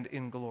hand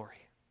in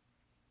glory.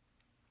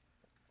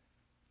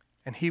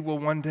 And he will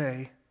one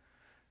day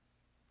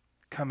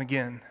come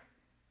again.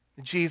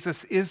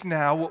 Jesus is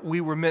now what we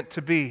were meant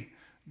to be,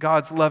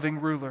 God's loving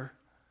ruler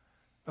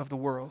of the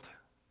world.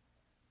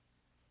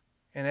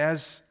 And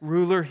as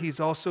ruler, he's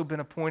also been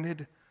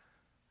appointed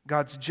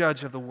God's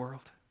judge of the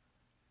world.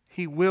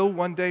 He will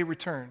one day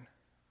return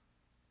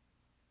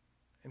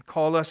and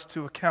call us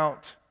to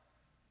account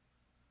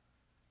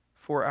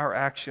for our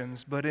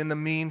actions. But in the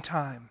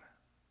meantime,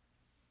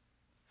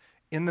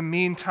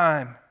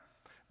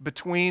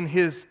 between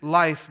his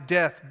life,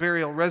 death,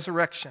 burial,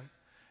 resurrection,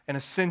 and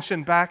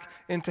ascension back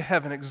into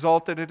heaven,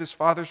 exalted at his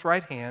Father's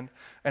right hand,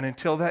 and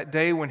until that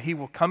day when he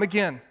will come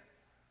again,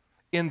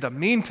 in the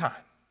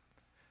meantime,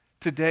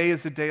 today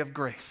is a day of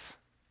grace.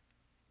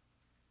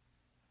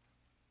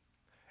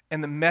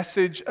 and the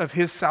message of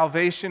his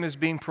salvation is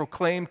being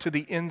proclaimed to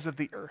the ends of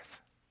the earth.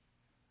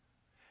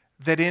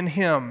 That in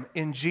him,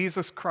 in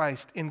Jesus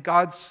Christ, in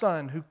God's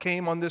Son who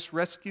came on this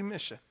rescue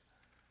mission,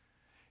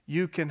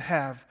 you can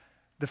have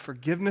the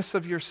forgiveness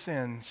of your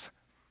sins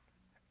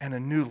and a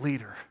new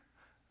leader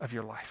of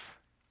your life.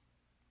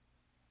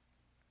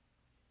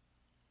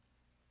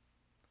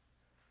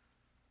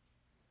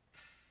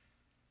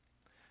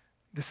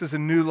 This is a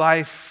new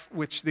life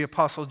which the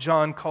Apostle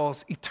John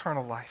calls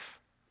eternal life,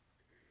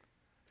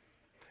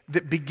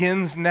 that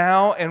begins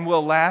now and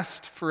will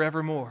last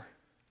forevermore.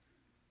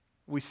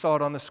 We saw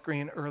it on the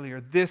screen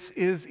earlier. This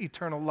is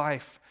eternal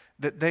life,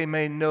 that they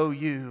may know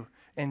you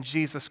and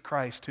Jesus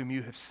Christ whom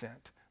you have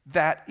sent.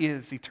 That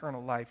is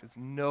eternal life, is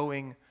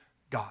knowing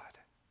God.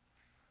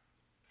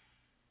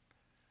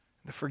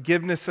 The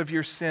forgiveness of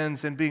your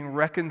sins and being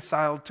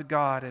reconciled to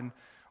God. And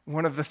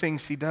one of the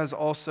things he does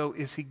also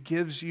is he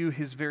gives you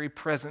his very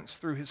presence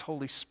through his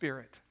Holy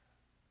Spirit.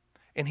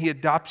 And he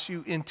adopts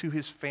you into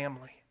his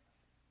family.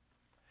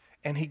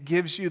 And he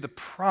gives you the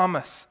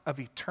promise of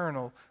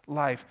eternal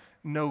life.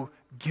 No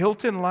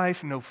guilt in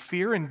life, no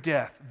fear in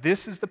death.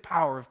 This is the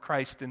power of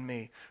Christ in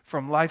me.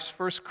 From life's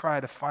first cry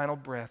to final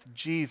breath,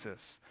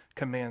 Jesus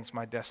commands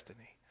my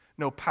destiny.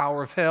 No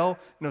power of hell,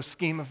 no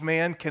scheme of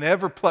man can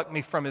ever pluck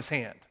me from his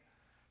hand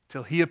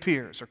till he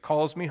appears or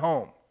calls me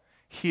home.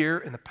 Here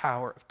in the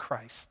power of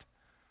Christ,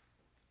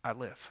 I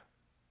live.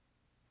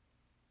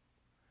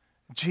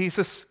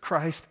 Jesus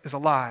Christ is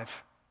alive,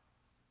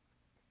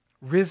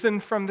 risen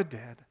from the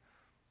dead,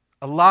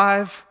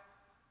 alive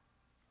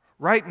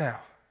right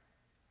now.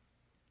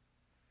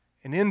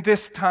 And in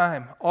this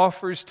time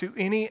offers to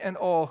any and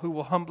all who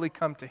will humbly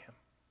come to him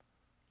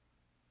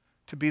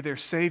to be their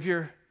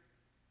Savior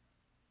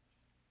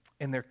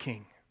and their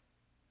King.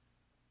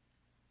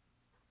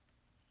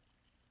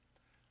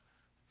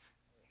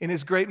 In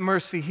his great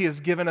mercy, he has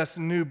given us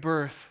new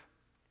birth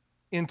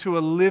into a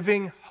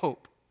living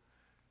hope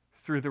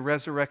through the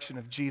resurrection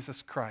of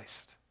Jesus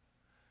Christ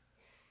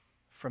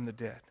from the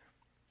dead.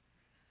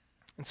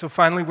 And so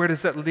finally, where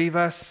does that leave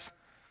us?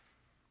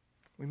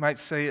 We might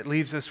say it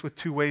leaves us with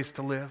two ways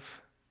to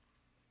live.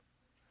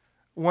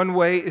 One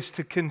way is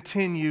to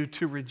continue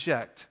to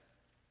reject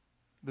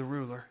the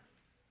ruler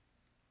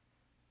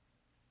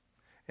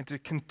and to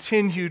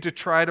continue to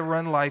try to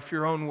run life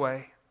your own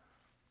way.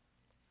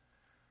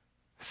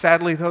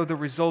 Sadly, though, the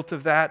result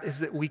of that is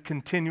that we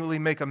continually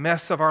make a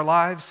mess of our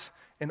lives,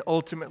 and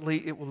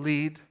ultimately it will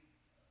lead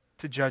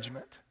to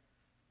judgment.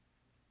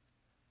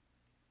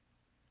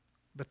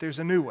 But there's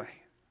a new way.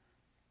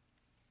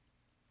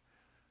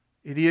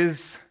 It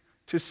is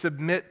to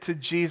submit to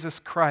Jesus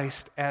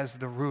Christ as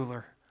the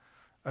ruler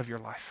of your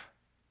life.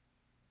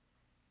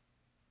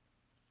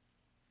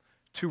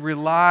 To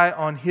rely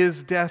on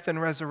his death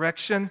and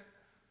resurrection,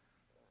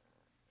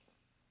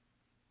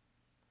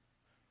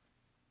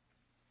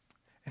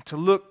 and to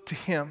look to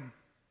him,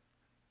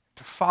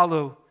 to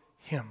follow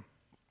him.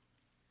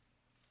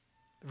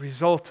 The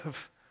result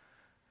of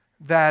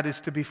that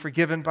is to be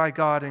forgiven by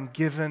God and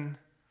given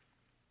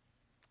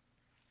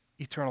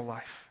eternal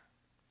life.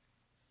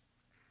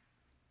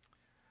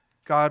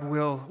 God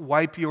will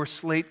wipe your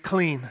slate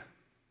clean.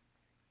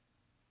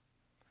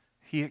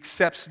 He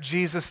accepts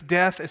Jesus'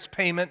 death as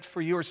payment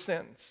for your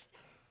sins.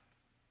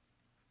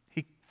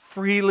 He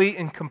freely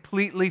and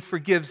completely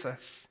forgives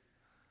us.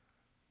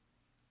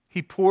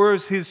 He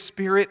pours his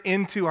Spirit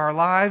into our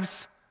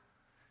lives,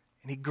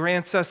 and he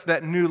grants us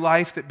that new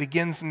life that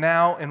begins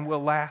now and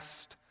will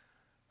last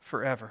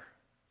forever.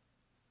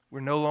 We're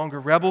no longer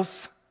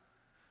rebels.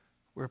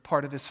 We're a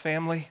part of his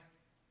family.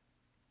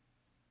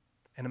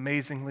 And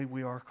amazingly,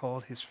 we are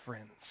called his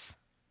friends.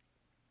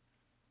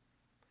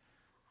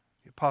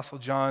 The Apostle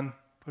John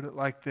put it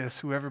like this: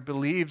 whoever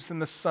believes in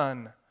the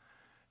Son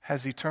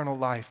has eternal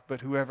life,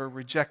 but whoever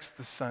rejects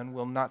the Son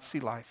will not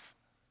see life,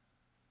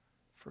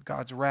 for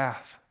God's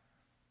wrath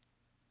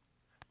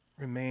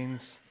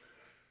remains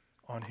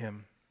on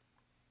him.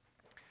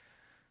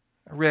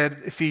 I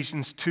read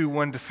Ephesians 2,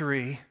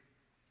 1-3.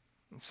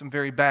 Some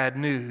very bad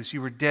news.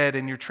 You were dead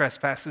in your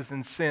trespasses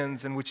and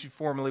sins in which you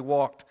formerly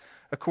walked,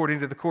 according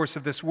to the course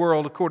of this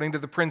world, according to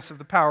the prince of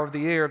the power of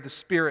the air, the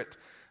spirit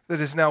that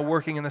is now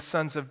working in the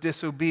sons of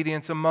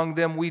disobedience. Among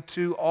them we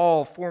too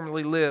all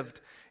formerly lived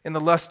in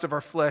the lust of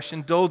our flesh,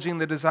 indulging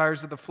the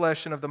desires of the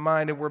flesh and of the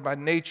mind, and were by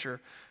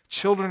nature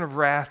children of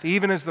wrath,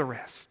 even as the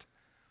rest.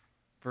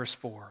 Verse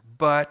 4,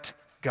 but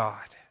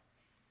God,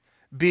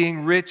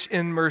 being rich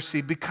in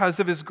mercy, because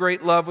of his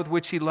great love with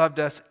which he loved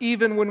us,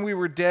 even when we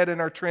were dead in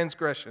our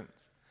transgressions,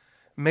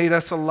 made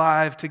us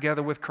alive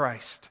together with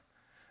Christ.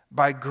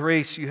 By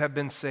grace you have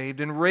been saved,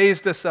 and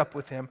raised us up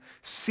with him,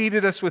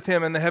 seated us with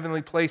him in the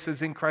heavenly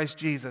places in Christ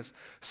Jesus,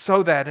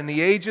 so that in the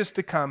ages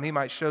to come he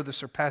might show the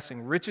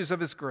surpassing riches of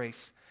his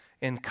grace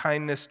and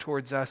kindness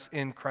towards us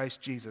in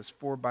Christ Jesus.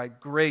 For by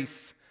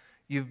grace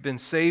you've been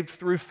saved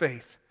through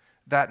faith,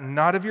 that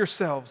not of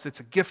yourselves,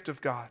 it's a gift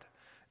of God,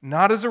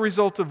 not as a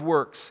result of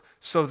works,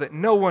 so that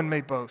no one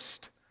may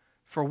boast.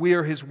 For we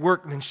are his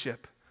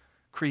workmanship,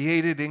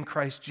 created in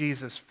Christ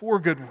Jesus for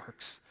good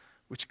works,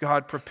 which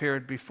God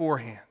prepared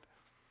beforehand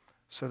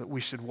so that we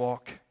should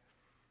walk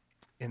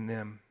in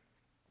them.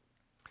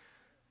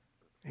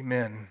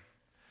 Amen.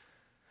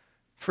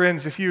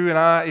 Friends, if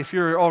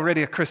you're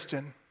already a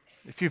Christian,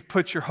 if you've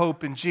put your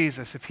hope in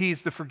Jesus, if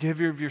He's the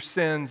forgiver of your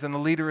sins and the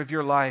leader of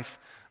your life,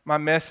 my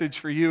message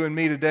for you and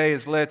me today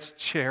is let's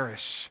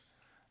cherish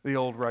the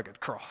old rugged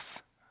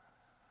cross.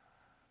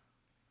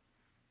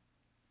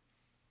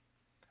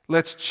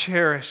 Let's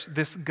cherish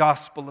this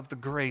gospel of the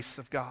grace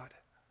of God.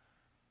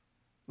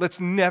 Let's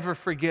never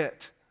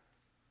forget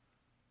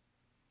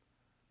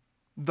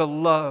the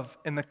love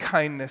and the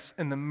kindness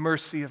and the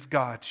mercy of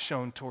God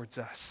shown towards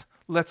us.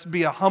 Let's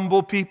be a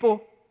humble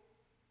people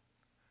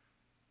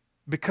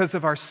because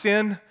of our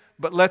sin,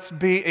 but let's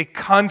be a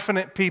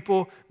confident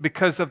people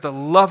because of the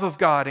love of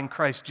God in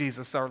Christ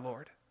Jesus our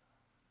Lord.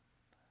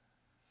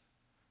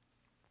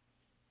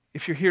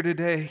 If you're here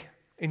today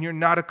and you're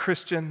not a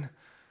Christian,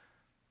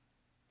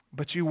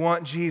 but you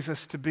want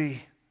Jesus to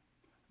be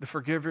the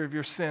forgiver of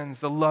your sins,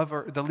 the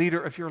lover, the leader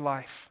of your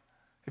life,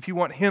 if you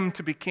want Him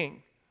to be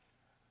king,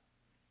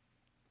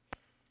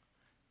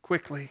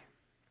 quickly,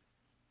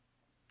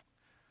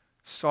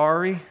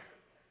 sorry,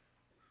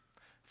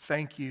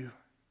 thank you,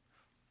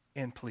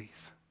 and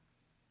please.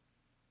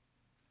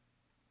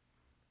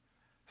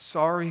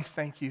 Sorry,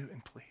 thank you,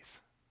 and please.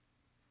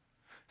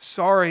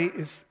 Sorry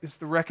is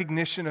the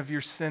recognition of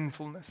your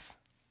sinfulness.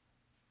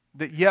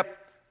 That, yep,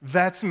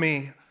 that's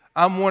me.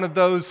 I'm one of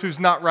those who's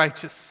not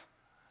righteous.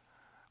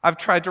 I've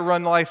tried to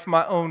run life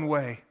my own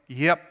way.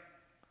 Yep.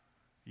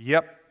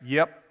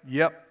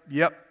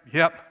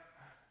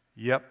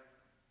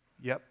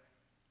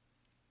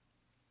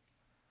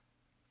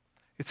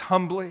 It's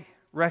humbly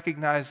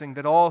recognizing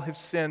that all have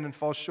sinned and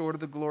fall short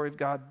of the glory of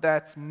God.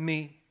 That's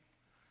me.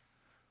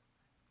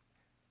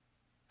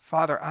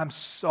 Father, I'm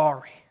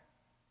sorry.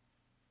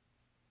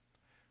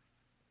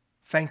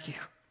 Thank you.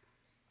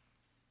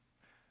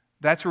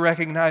 That's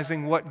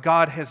recognizing what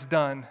God has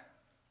done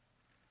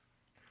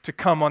to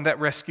come on that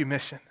rescue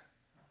mission.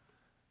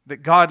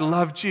 That God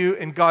loved you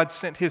and God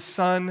sent His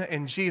Son,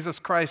 and Jesus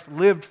Christ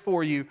lived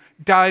for you,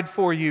 died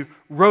for you,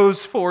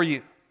 rose for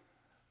you.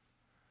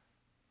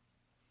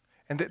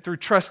 And that through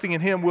trusting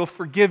in Him will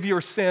forgive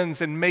your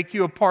sins and make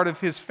you a part of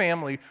His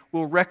family,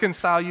 will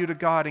reconcile you to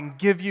God and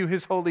give you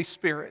His Holy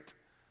Spirit.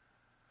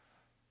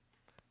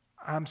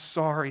 I'm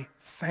sorry.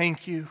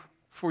 Thank you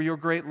for your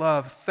great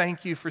love.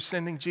 Thank you for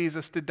sending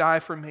Jesus to die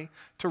for me,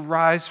 to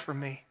rise for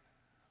me.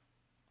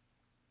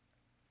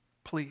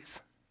 Please,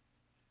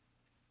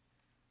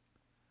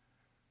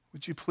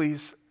 would you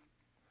please,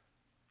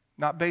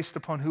 not based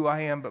upon who I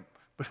am, but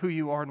who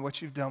you are and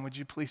what you've done, would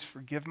you please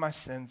forgive my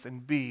sins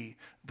and be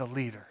the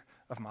leader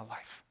of my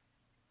life?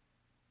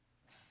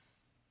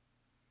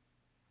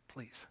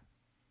 Please.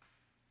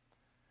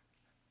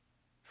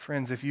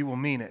 Friends, if you will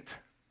mean it,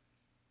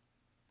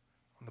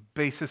 on the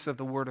basis of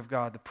the Word of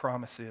God, the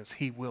promise is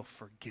He will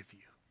forgive you.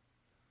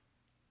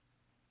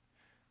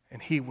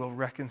 And He will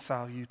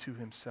reconcile you to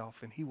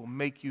Himself, and He will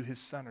make you His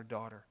son or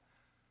daughter.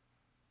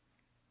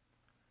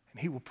 And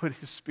He will put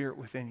His Spirit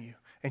within you.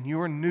 And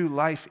your new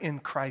life in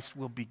Christ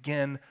will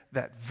begin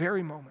that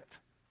very moment.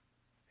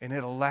 And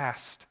it'll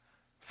last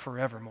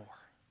forevermore.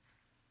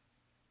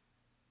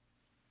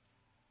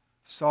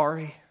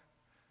 Sorry.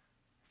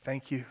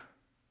 Thank you.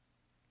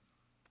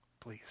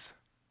 Please.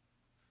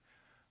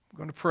 I'm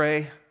going to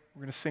pray.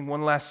 We're going to sing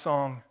one last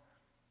song.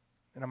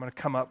 And I'm going to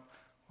come up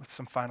with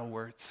some final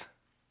words.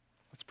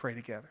 Let's pray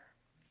together.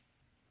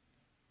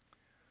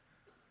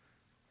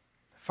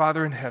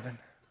 Father in heaven,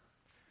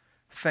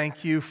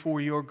 thank you for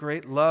your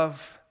great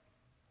love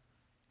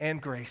and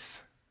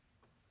grace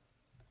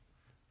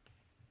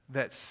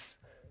that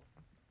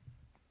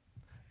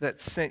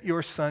sent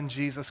your Son,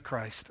 Jesus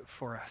Christ,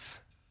 for us.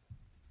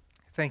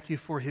 Thank you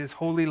for His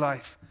holy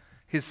life,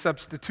 His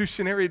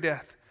substitutionary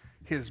death,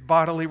 His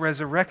bodily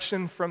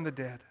resurrection from the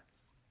dead.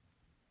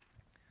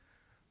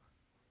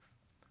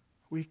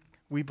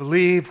 We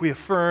believe, we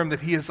affirm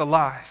that He is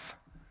alive.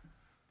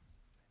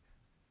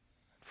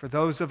 For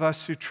those of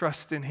us who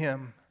trust in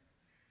Him,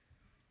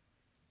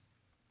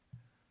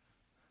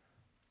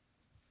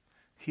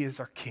 He is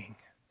our King.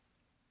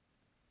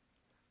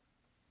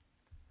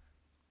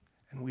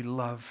 And we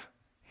love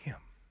Him.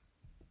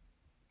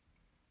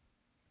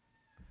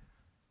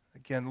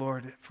 Again,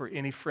 Lord, for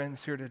any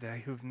friends here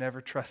today who've never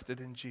trusted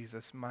in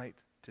Jesus, might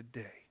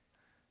today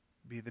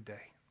be the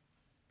day.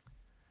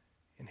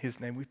 In His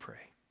name we pray.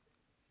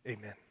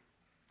 Amen.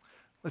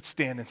 Let's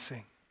stand and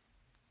sing.